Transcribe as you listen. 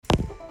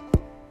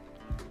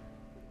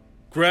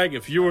Greg,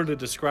 if you were to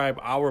describe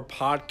our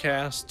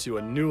podcast to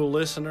a new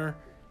listener,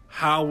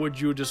 how would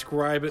you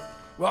describe it?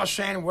 Well,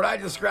 Shane, what I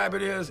describe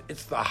it is,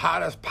 it's the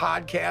hottest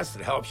podcast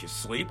that helps you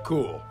sleep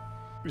cool.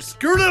 You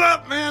screwed it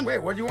up, man. Wait,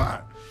 what do you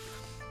want?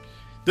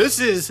 This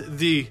is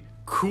the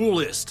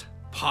coolest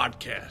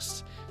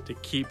podcast to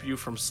keep you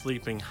from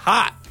sleeping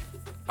hot.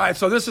 All right,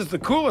 so this is the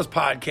coolest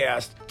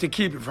podcast to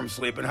keep you from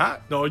sleeping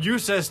hot. No, you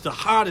says the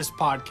hottest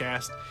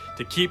podcast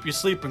to keep you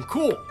sleeping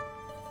cool.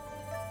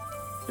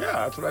 Yeah,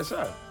 that's what I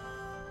said.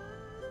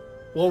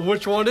 Well,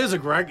 which one is it,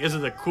 Greg? Is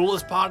it the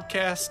coolest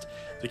podcast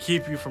to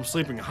keep you from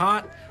sleeping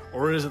hot,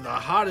 or is it the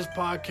hottest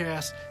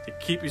podcast to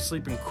keep you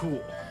sleeping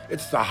cool?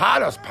 It's the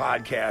hottest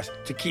podcast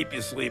to keep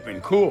you sleeping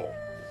cool.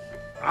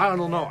 I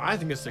don't know. I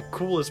think it's the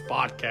coolest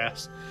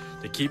podcast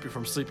to keep you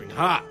from sleeping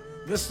hot.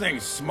 This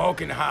thing's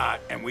smoking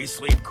hot, and we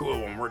sleep cool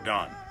when we're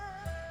done.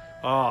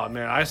 Oh,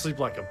 man, I sleep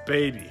like a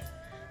baby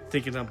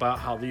thinking about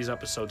how these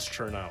episodes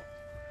turn out.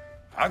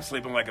 I'm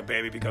sleeping like a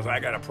baby because I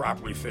got a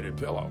properly fitted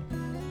pillow.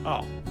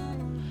 Oh.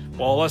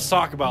 Well, let's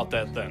talk about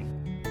that then.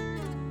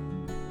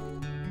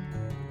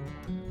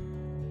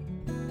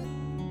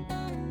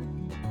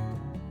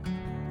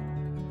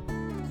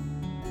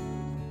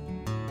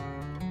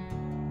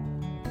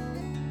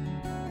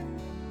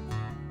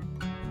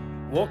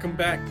 Welcome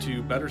back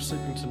to Better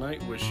Sleeping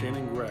Tonight with Shane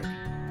and Greg.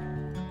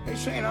 Hey,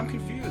 Shane, I'm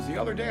confused.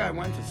 The other day I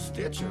went to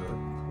Stitcher,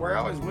 where I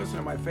always listen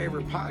to my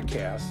favorite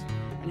podcasts,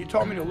 and you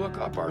told me to look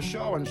up our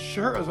show, and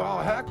sure as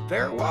all heck,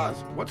 there it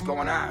was. What's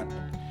going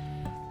on?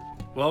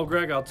 Well,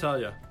 Greg, I'll tell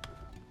you.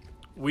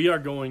 We are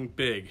going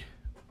big.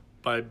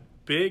 By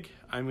big,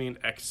 I mean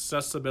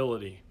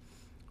accessibility.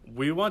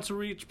 We want to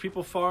reach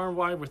people far and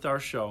wide with our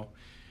show.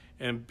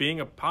 And being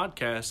a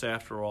podcast,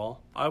 after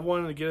all, I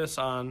wanted to get us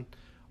on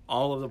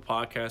all of the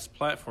podcast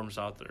platforms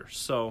out there.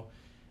 So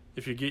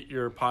if you get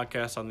your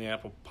podcast on the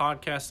Apple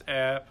Podcast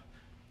app,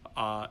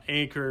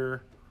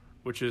 Anchor,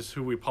 which is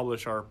who we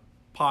publish our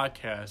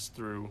podcast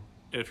through,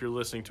 if you're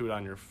listening to it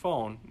on your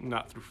phone,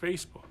 not through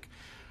Facebook.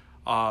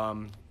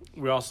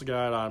 We also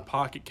got it on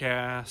Pocket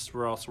Cast.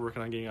 We're also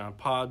working on getting on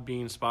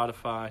Podbean,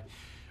 Spotify.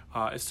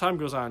 As time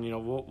goes on,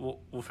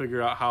 we'll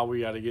figure out how we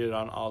got to get it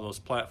on all those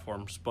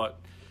platforms. But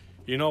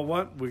you know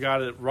what? We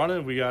got it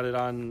running. We got it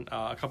on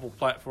a couple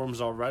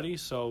platforms already.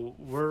 So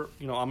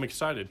I'm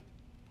excited.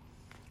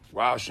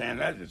 Wow, Shane,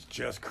 that is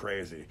just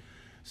crazy.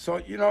 So,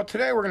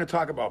 today we're going to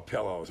talk about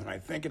pillows, and I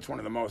think it's one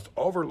of the most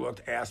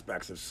overlooked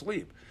aspects of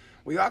sleep.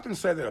 We often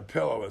say that a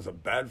pillow is a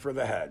bed for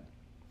the head.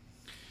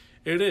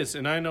 It is,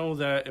 and I know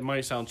that it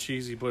might sound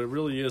cheesy, but it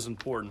really is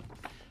important.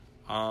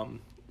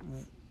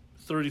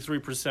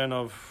 33%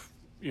 of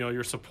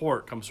your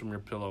support comes from your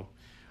pillow.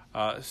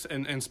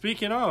 And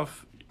speaking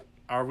of,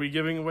 are we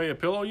giving away a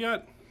pillow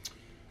yet?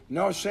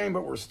 No, Shane,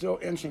 but we're still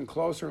inching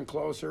closer and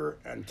closer.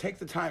 And take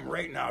the time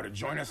right now to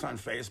join us on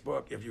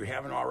Facebook. If you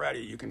haven't already,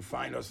 you can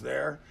find us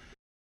there.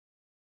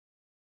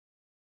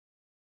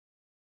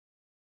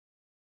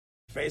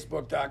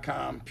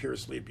 Facebook.com, Pure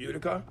Sleep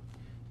Utica.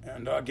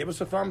 And give us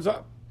a thumbs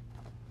up.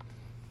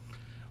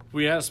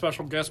 We had a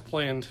special guest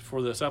planned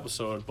for this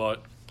episode,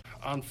 but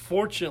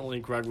unfortunately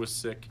Greg was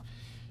sick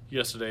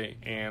yesterday,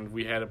 and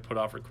we had to put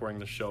off recording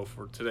the show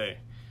for today.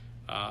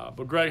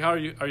 But Greg, how are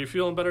you? Are you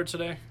feeling better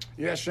today?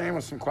 Yeah, Shane,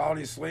 with some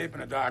quality sleep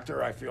and a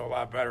doctor, I feel a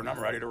lot better, and I'm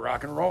ready to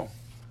rock and roll.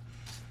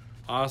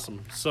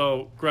 Awesome.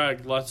 So,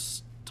 Greg,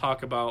 let's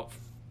talk about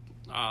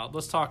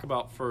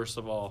first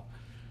of all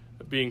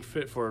being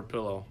fit for a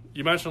pillow.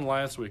 You mentioned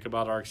last week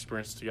about our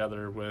experience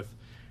together with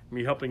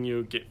me helping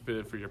you get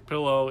fitted for your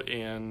pillow,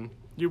 and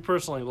you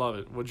personally love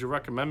it. Would you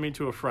recommend me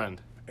to a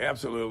friend?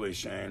 Absolutely,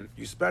 Shane.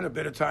 You spent a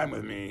bit of time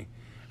with me,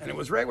 and it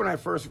was right when I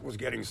first was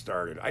getting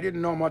started. I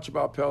didn't know much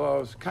about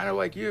pillows. Kind of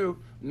like you,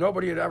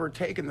 nobody had ever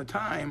taken the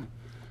time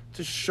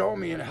to show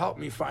me and help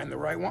me find the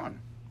right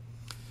one.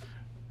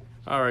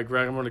 All right,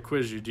 Greg, I'm going to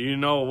quiz you. Do you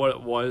know what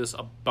it was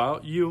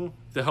about you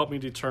that helped me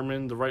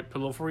determine the right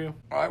pillow for you?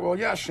 All right, well,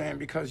 yeah, Shane,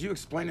 because you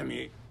explained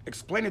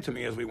it to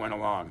me as we went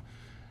along.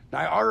 Now,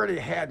 I already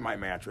had my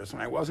mattress,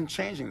 and I wasn't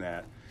changing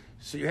that.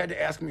 So you had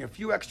to ask me a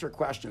few extra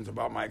questions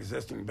about my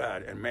existing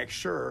bed and make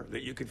sure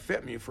that you could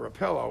fit me for a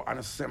pillow on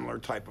a similar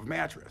type of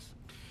mattress.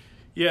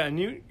 Yeah, and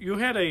you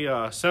had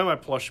a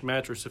semi-plush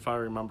mattress, if I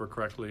remember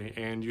correctly,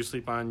 and you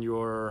sleep on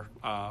your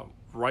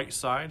right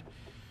side.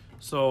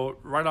 So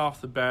right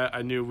off the bat,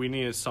 I knew we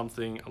needed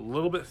something a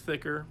little bit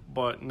thicker,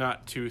 but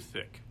not too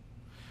thick.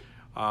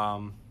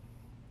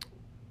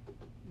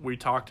 We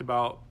talked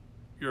about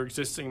your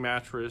existing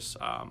mattress,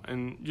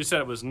 and you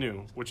said it was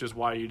new, which is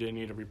why you didn't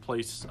need to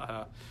replace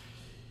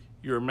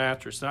your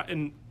mattress. Now,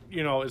 and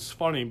it's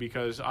funny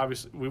because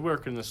obviously we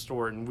work in the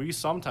store, and we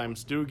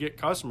sometimes do get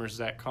customers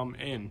that come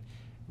in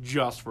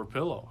just for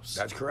pillows.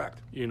 That's correct.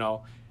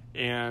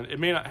 And it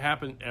may not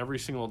happen every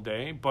single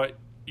day, but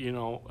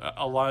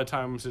a lot of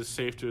times it's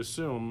safe to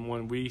assume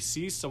when we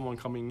see someone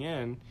coming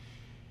in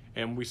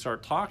and we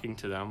start talking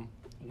to them,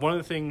 one of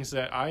the things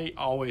that I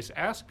always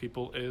ask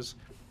people is,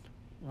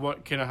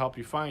 what can I help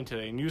you find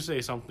today? And you say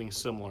something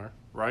similar,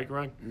 right,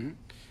 Greg? Mm-hmm.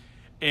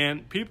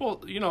 And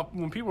people,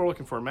 when people are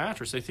looking for a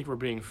mattress, they think we're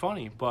being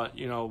funny. But,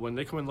 when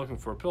they come in looking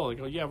for a pillow, they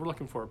go, yeah, we're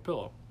looking for a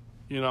pillow,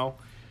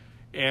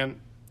 And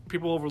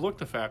people overlook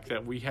the fact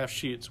that we have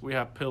sheets, we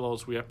have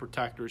pillows, we have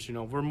protectors,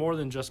 We're more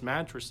than just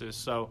mattresses.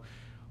 So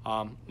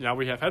now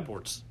we have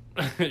headboards,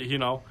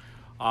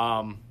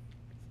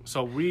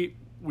 So we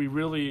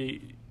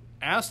really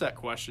ask that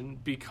question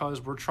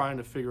because we're trying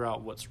to figure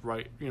out what's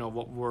right,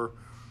 what we're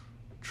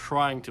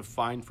trying to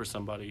find for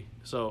somebody.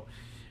 So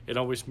it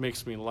always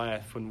makes me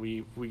laugh when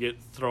we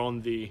get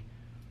thrown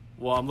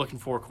I'm looking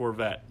for a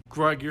Corvette.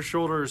 Greg, your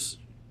shoulders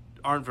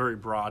aren't very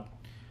broad.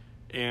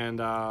 And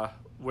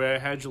where I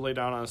had you lay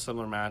down on a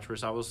similar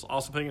mattress, I was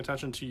also paying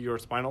attention to your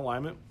spinal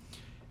alignment,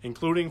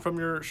 including from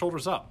your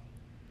shoulders up.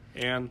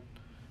 And,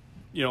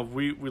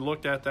 we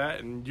looked at that,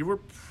 and you were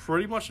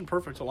pretty much in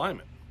perfect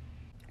alignment.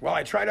 Well,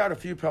 I tried out a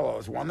few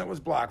pillows, one that was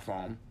block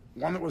foam,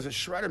 one that was a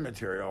shredded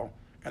material,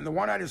 and the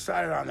one I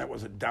decided on that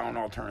was a down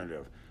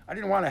alternative. I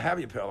didn't want a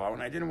heavy pillow,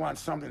 and I didn't want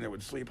something that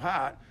would sleep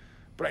hot,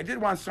 but I did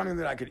want something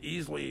that I could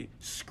easily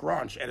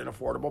scrunch at an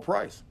affordable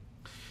price.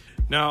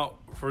 Now,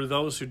 for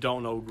those who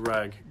don't know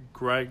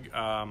Greg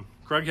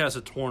has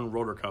a torn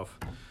rotor cuff,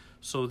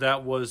 so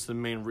that was the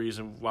main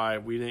reason why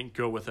we didn't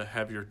go with a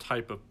heavier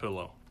type of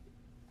pillow.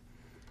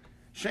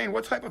 Shane,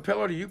 what type of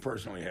pillow do you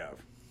personally have?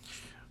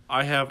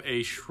 I have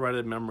a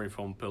shredded memory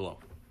foam pillow.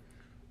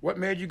 What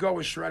made you go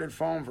with shredded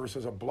foam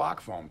versus a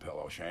block foam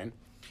pillow, Shane?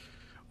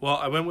 Well,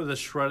 I went with a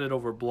shredded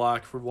over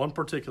block for one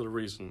particular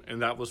reason,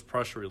 and that was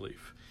pressure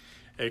relief.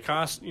 It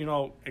costs,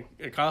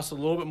 it costs a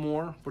little bit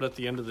more, but at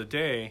the end of the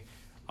day,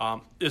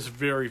 it's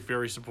very,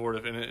 very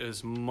supportive, and it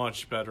is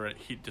much better at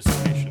heat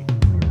dissipation.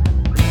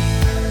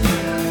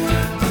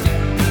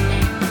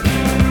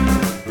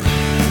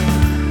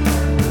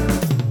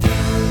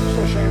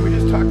 So, Shane, we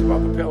just talked about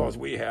the pillows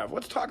we have.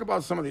 Let's talk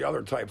about some of the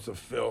other types of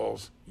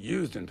fills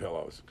used in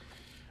pillows.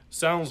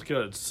 Sounds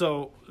good.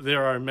 So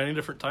there are many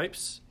different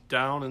types: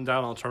 down and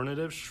down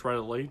alternatives,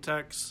 shredded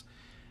latex,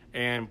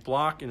 and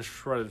block and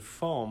shredded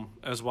foam,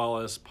 as well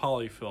as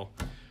polyfill.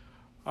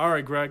 All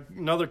right, Greg,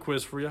 another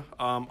quiz for you.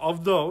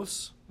 Of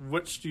those,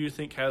 which do you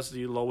think has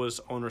the lowest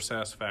owner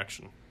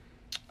satisfaction?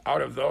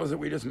 Out of those that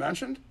we just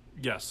mentioned?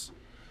 Yes.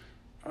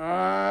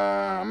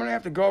 I'm going to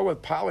have to go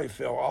with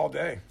polyfill all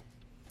day.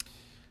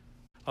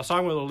 I was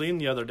talking with Aline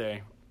the other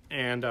day,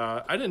 and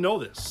I didn't know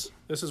this.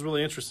 This is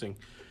really interesting.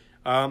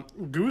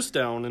 Goose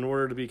down, in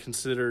order to be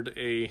considered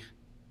a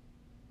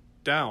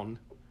down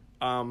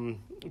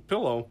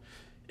pillow,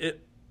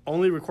 it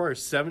only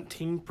requires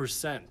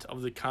 17%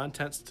 of the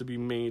contents to be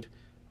made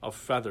of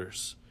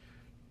feathers.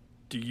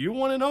 Do you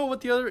want to know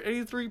what the other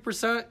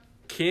 83%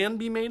 can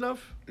be made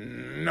of?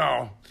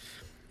 No.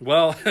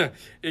 Well,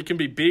 it can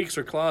be beaks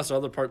or claws or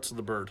other parts of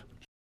the bird.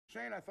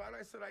 Shane, I thought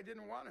I said I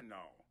didn't want to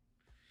know.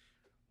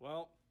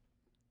 Well,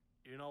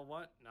 you know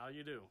what? Now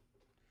you do.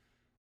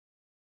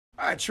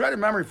 All right, shredded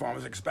memory foam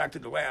is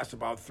expected to last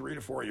about 3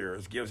 to 4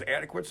 years, gives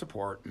adequate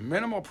support,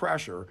 minimal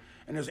pressure,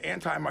 and is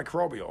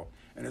antimicrobial,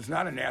 and is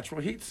not a natural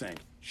heat sink.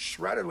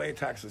 Shredded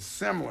latex is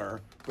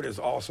similar, but is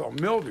also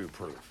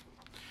mildew-proof.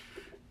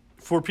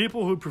 For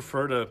people who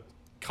prefer to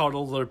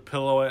cuddle their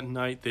pillow at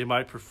night, they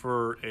might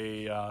prefer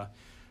a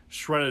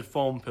shredded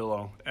foam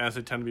pillow, as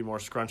they tend to be more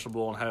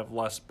scrunchable and have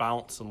less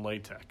bounce than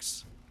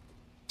latex.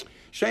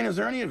 Shane, is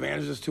there any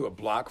advantages to a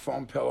block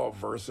foam pillow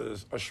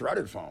versus a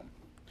shredded foam?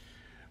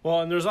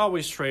 Well, and there's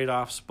always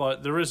trade-offs,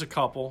 but there is a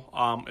couple.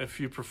 If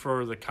you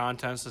prefer the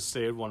contents to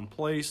stay in one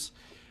place,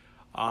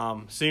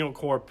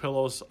 single-core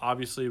pillows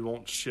obviously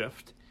won't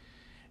shift.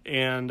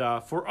 And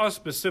for us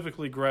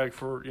specifically, Greg,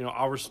 for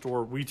our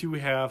store, we do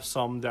have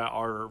some that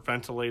are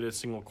ventilated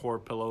single-core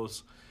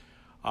pillows.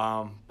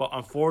 But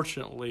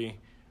unfortunately,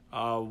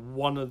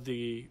 one of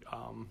the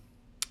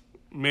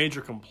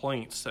major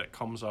complaints that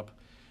comes up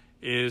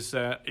is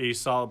that a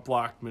solid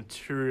block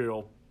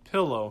material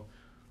pillow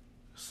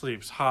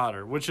sleeps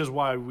hotter, which is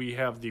why we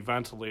have the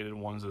ventilated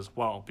ones as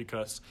well,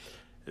 because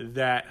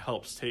that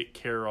helps take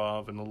care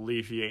of and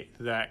alleviate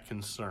that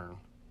concern.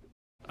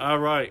 All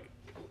right,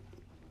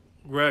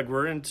 Greg,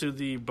 we're into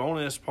the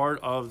bonus part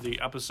of the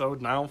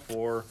episode now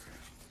for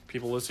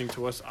people listening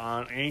to us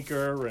on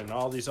Anchor and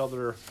all these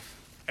other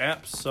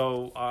apps.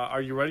 So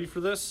are you ready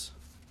for this?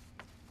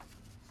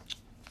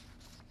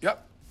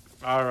 Yep.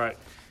 All right.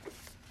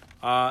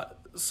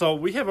 So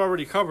we have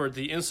already covered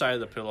the inside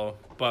of the pillow,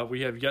 but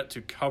we have yet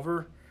to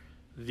cover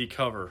the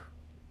cover.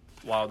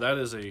 Wow, that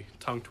is a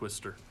tongue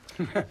twister.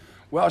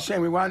 Well,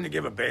 Shane, we wanted to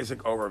give a basic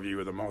overview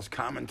of the most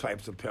common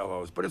types of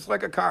pillows, but it's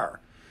like a car.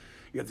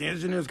 If the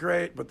engine is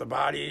great, but the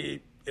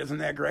body isn't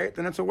that great,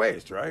 then it's a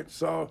waste, right?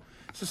 So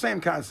it's the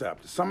same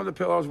concept. Some of the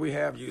pillows we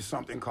have use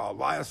something called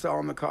lyocell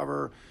on the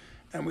cover,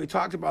 and we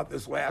talked about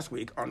this last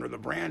week under the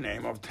brand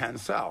name of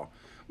Tencel,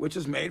 which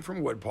is made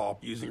from wood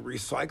pulp using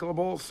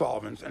recyclable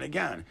solvents, and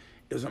again,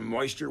 is a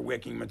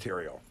moisture-wicking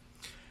material.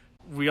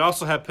 We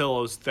also have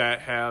pillows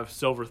that have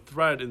silver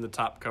thread in the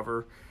top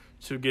cover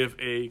to give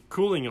a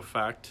cooling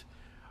effect,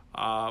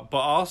 but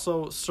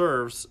also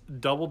serves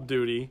double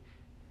duty,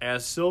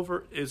 as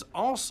silver is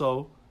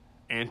also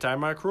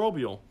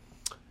antimicrobial.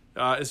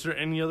 Is there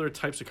any other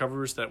types of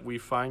covers that we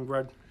find,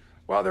 Greg?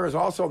 Well, there is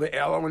also the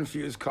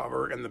aloe-infused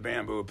cover in the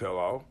bamboo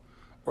pillow,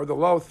 or the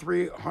low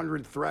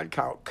 300 thread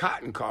count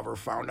cotton cover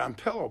found on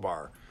Pillow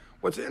Bar.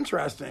 What's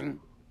interesting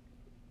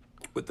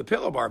with the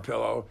Pillow Bar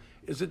pillow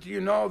is that,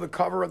 you know, the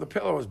cover of the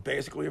pillow is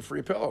basically a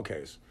free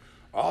pillowcase.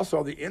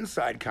 Also, the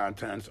inside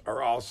contents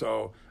are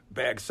also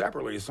bagged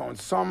separately,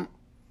 so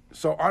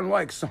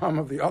unlike some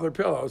of the other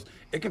pillows,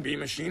 it can be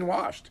machine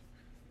washed.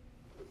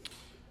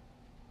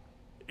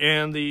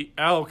 And the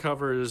aloe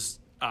cover is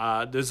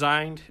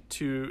designed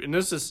to, and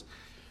this is,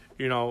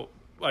 you know,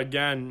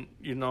 again,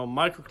 you know,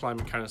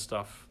 microclimate kind of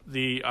stuff.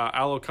 The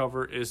aloe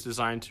cover is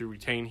designed to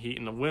retain heat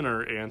in the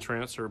winter and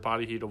transfer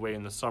body heat away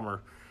in the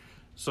summer,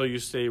 so you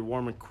stay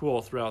warm and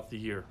cool throughout the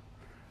year.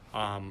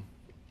 I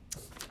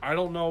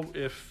don't know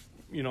if,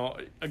 you know,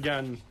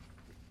 again,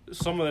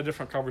 some of the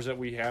different covers that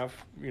we have,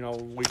 you know,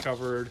 we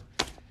covered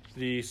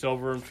the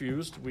silver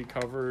infused. We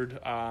covered,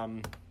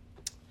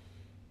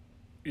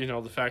 you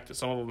know, the fact that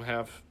some of them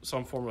have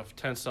some form of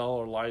Tencel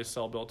or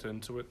Lyocell built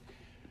into it,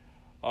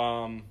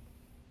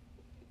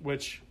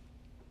 which,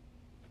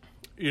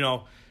 you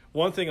know,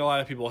 one thing a lot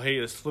of people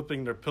hate is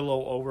flipping their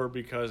pillow over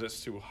because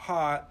it's too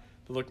hot.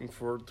 They're looking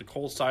for the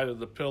cold side of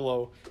the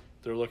pillow.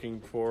 They're looking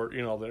for,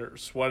 you know, they're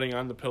sweating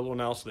on the pillow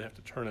now, so they have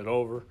to turn it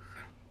over.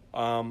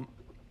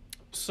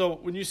 So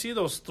when you see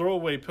those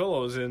throwaway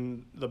pillows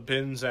in the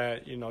bins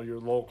at, you know, your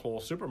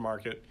local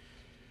supermarket,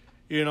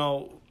 you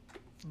know,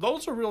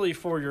 those are really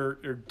for your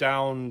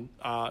down,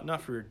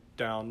 not for your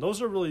down.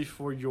 Those are really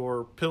for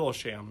your pillow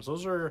shams.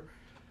 Those are,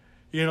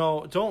 you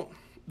know,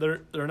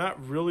 they're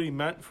not really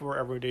meant for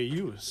everyday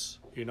use.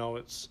 You know,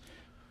 it's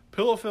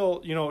pillow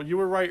fill. You know, you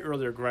were right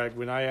earlier, Greg,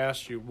 when I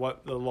asked you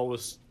what the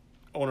lowest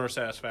owner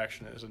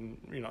satisfaction is, and,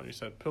 you know, you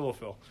said pillow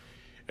fill.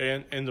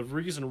 And the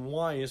reason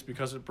why is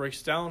because it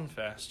breaks down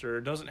faster.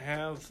 It doesn't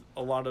have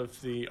a lot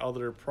of the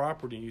other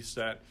properties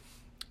that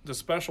the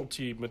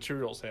specialty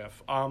materials have.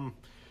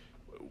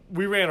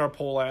 We ran our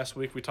poll last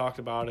week. We talked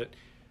about it.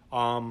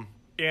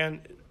 And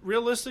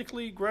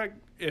realistically, Greg,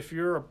 if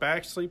you're a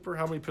back sleeper,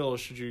 how many pillows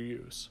should you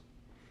use?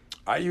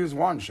 I use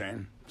one,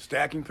 Shane.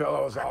 Stacking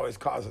pillows always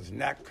causes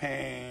neck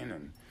pain,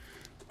 and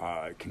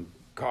it can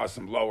cause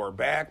some lower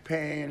back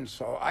pain.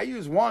 So I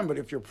use one, but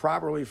if you're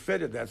properly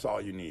fitted, that's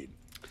all you need.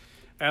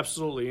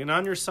 Absolutely. And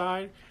on your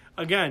side,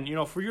 again, you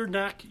know, for your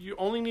neck, you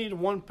only need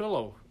one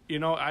pillow. You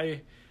know,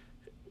 I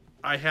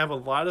have a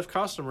lot of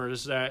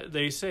customers that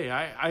they say,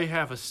 I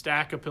have a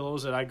stack of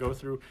pillows that I go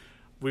through.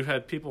 We've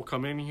had people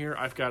come in here.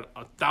 I've got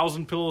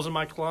 1,000 pillows in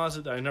my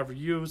closet that I never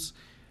use.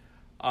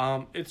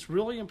 It's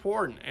really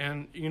important.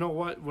 And you know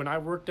what? When I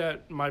worked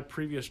at my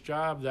previous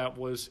job that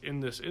was in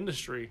this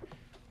industry,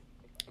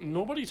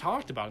 nobody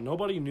talked about it.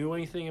 Nobody knew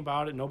anything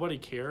about it. Nobody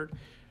cared.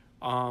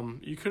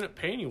 You couldn't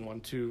pay anyone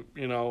to,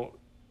 you know,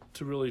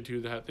 to really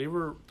do that.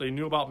 They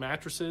knew about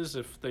mattresses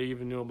if they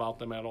even knew about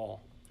them at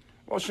all.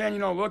 Well, Shane, you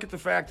know, look at the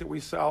fact that we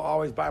sell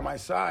Always by My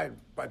Side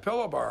by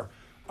Pillow Bar.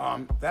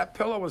 That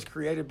pillow was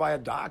created by a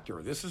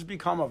doctor. This has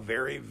become a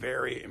very,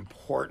 very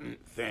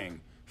important thing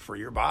for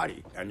your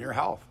body and your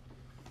health.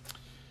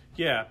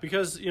 Yeah,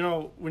 because, you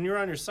know, when you're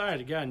on your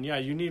side, again, yeah,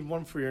 you need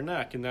one for your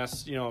neck, and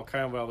that's, you know,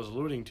 kind of what I was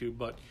alluding to.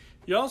 But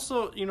you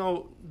also, you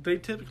know, they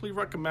typically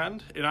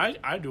recommend, and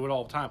I do it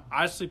all the time,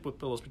 I sleep with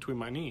pillows between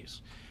my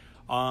knees.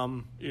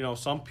 You know,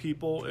 some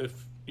people, if,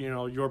 you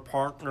know, your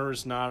partner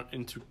is not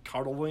into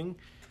cuddling,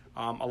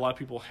 a lot of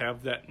people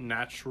have that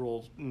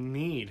natural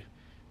need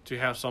to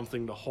have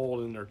something to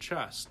hold in their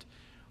chest.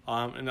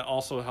 And it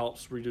also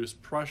helps reduce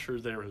pressure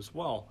there as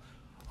well.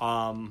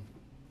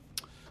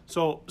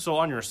 So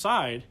on your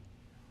side,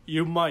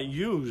 you might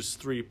use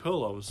 3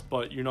 pillows,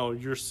 but, you know,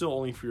 you're still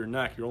only for your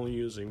neck. You're only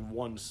using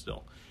one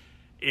still.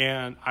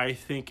 And I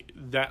think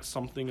that's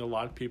something a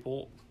lot of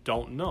people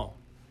don't know.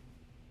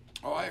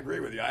 Oh, I agree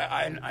with you.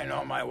 I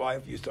know my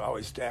wife used to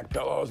always stack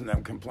pillows and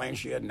then complain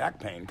she had neck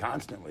pain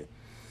constantly.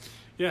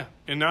 Yeah,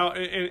 and now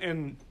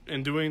in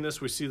doing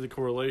this, we see the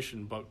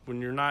correlation. But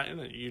when you're not in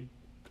it,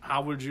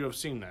 how would you have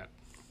seen that?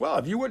 Well,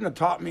 if you wouldn't have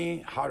taught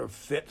me how to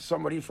fit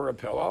somebody for a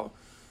pillow,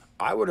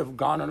 I would have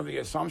gone under the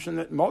assumption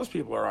that most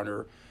people are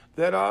under,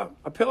 that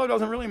a pillow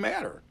doesn't really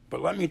matter.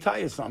 But let me tell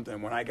you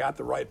something. When I got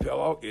the right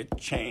pillow, it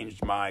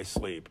changed my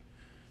sleep.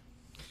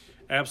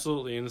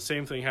 Absolutely, and the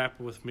same thing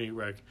happened with me,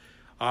 Greg.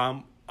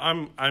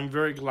 I'm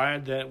very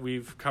glad that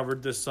we've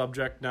covered this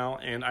subject now,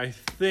 and I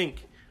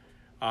think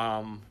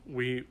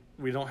we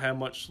don't have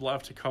much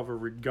left to cover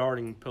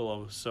regarding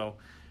pillows. So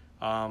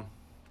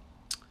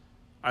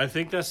I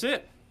think that's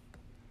it.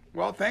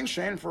 Well, thanks,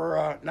 Shane,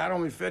 for not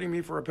only fitting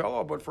me for a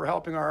pillow, but for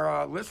helping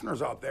our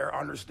listeners out there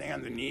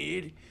understand the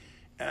need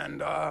and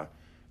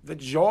the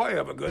joy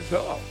of a good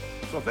pillow.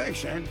 So thanks,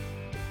 Shane.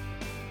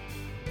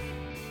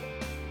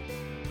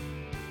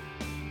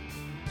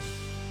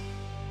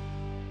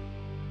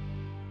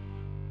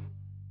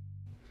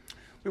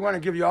 We want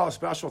to give you all a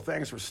special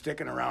thanks for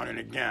sticking around. And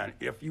again,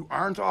 if you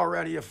aren't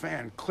already a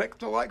fan, click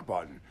the like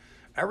button.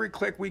 Every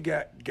click we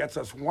get gets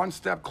us one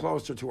step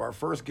closer to our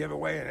first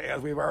giveaway. And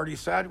as we've already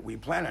said, we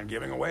plan on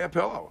giving away a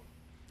pillow.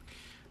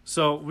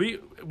 So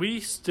we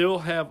still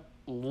have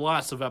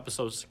lots of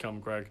episodes to come,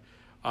 Greg.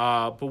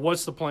 But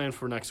what's the plan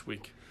for next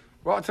week?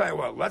 Well, I'll tell you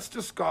what, let's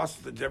discuss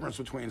the difference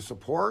between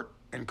support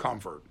and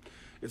comfort.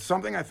 It's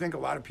something I think a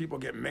lot of people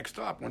get mixed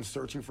up when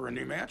searching for a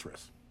new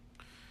mattress.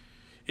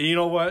 And you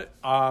know what?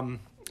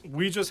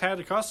 We just had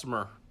a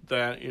customer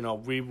that,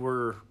 we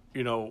were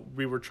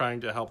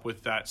trying to help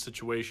with that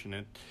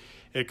situation.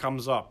 It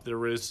comes up.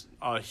 There is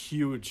a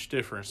huge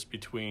difference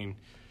between,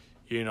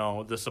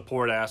 the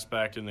support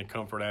aspect and the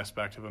comfort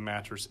aspect of a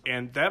mattress.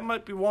 And that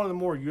might be one of the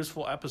more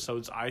useful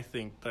episodes, I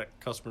think, that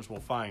customers will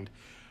find.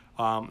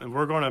 And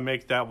we're going to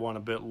make that one a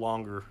bit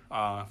longer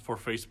for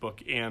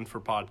Facebook and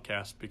for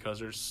podcasts because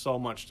there's so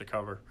much to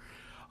cover.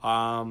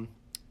 The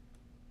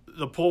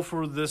poll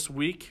for this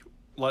week,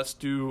 let's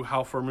do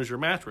how firm is your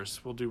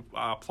mattress. We'll do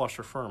plush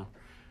or firm.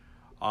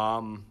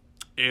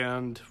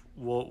 And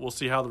we'll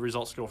see how the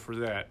results go for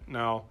that.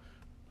 Now,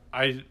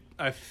 I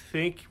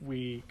think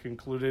we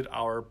concluded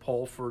our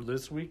poll for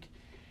this week,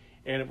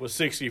 and it was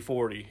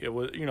 60-40. It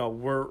was,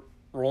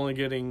 we're only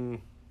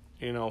getting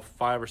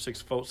 5 or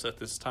 6 votes at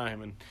this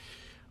time, and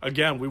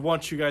again, we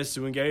want you guys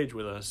to engage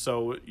with us.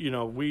 So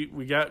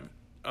we got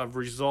a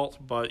result,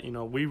 but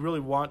we really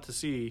want to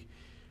see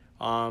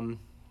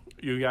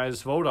you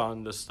guys vote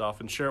on this stuff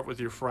and share it with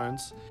your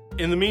friends.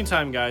 In the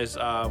meantime, guys,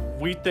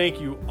 we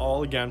thank you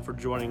all again for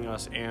joining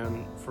us,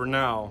 and for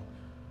now,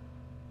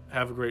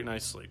 have a great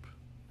night's sleep.